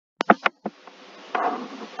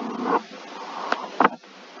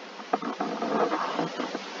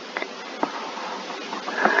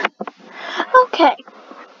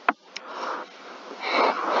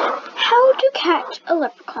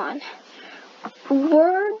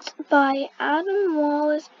Words by Adam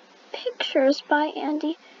Wallace. Pictures by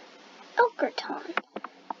Andy Elkerton.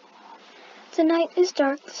 The night is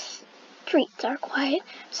dark, the streets are quiet.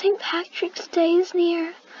 St. Patrick's Day is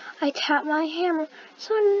near. I tap my hammer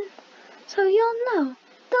so you'll know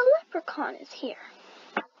the leprechaun is here.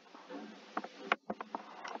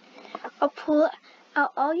 I'll pull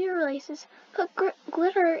out all your laces, put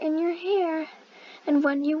glitter in your hair, and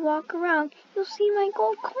when you walk around, you'll see my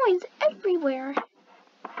gold coins everywhere.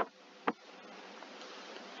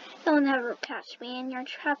 You'll never catch me in your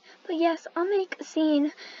trap, but yes, I'll make a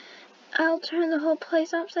scene. I'll turn the whole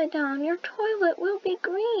place upside down. Your toilet will be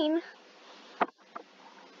green.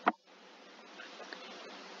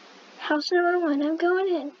 House number 1, I'm going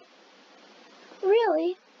in.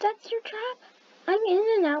 Really? That's your trap? I'm in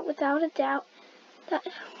and out without a doubt. That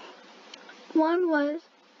one was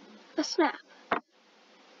a snap.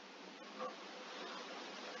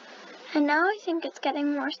 And now I think it's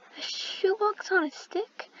getting worse. A shoebox on a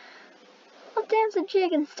stick? I'll dance a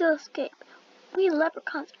jig and still escape. We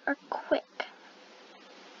leprechauns are quick.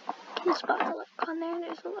 Can you spot the leprechaun there?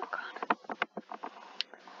 There's the leprechaun.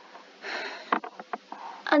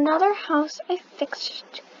 Another house I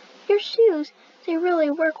fixed. Your shoes, they really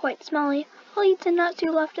were quite smelly. I'll eat the nuts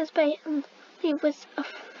you left as bait and leave with a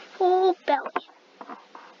full belly.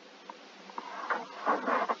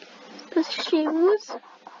 The shoes.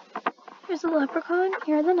 Here's the leprechaun.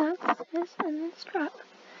 Here are the nuts. This and this drop.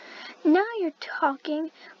 Now you're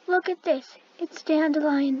talking. Look at this. It's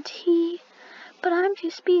dandelion tea. But I'm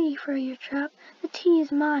too speedy for your trap. The tea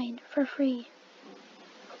is mine for free.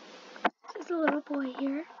 This is the little boy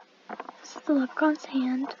here. This is the leprechaun's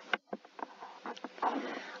hand.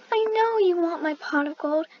 I know you want my pot of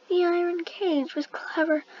gold. The iron cage was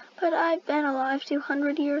clever, but I've been alive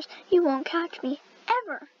 200 years. You won't catch me,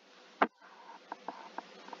 ever.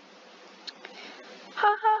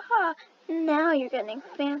 Ha ha ha, now you're getting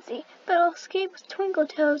fancy, but I'll escape with twinkle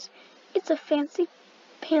toes. It's a fancy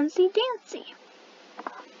pansy dancy.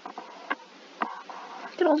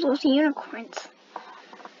 Look at all those unicorns.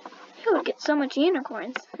 Who would get so much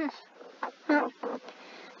unicorns? Well,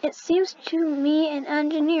 it seems to me an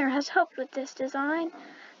engineer has helped with this design.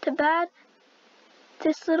 Too bad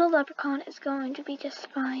this little leprechaun is going to be just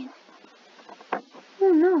fine.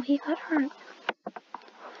 Oh no, he got hurt.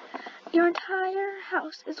 Your entire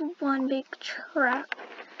house is one big trap.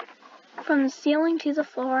 From the ceiling to the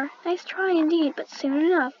floor. Nice try indeed, but soon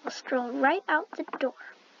enough we'll stroll right out the door.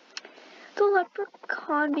 The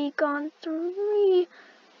leprechaun be gone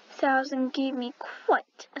 3,000 gave me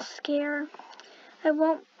quite a scare.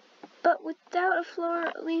 But without a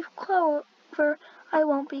floor-leaf clover, I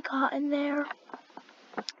won't be caught in there.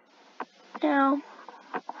 Now,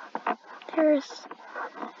 there's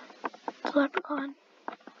the leprechaun.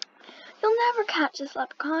 You'll never catch this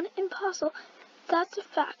leprechaun. Impossible. That's a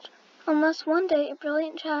fact. Unless one day a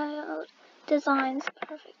brilliant child designs a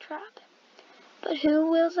perfect trap. But who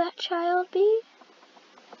will that child be?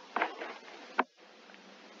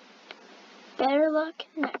 Better luck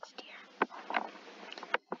next year.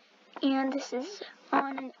 And this is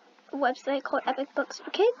on a website called Epic Books for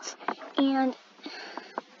Kids. And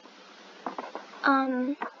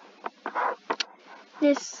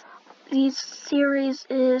these series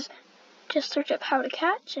is just search up how to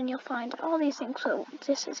catch and you'll find all these things. So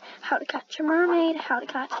this is how to catch a mermaid, how to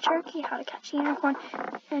catch a turkey, how to catch a unicorn,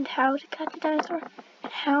 and how to catch a dinosaur,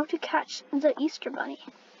 and how to catch the Easter bunny,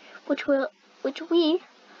 which we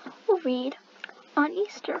will read on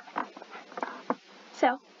Easter.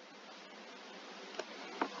 So,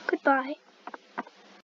 goodbye.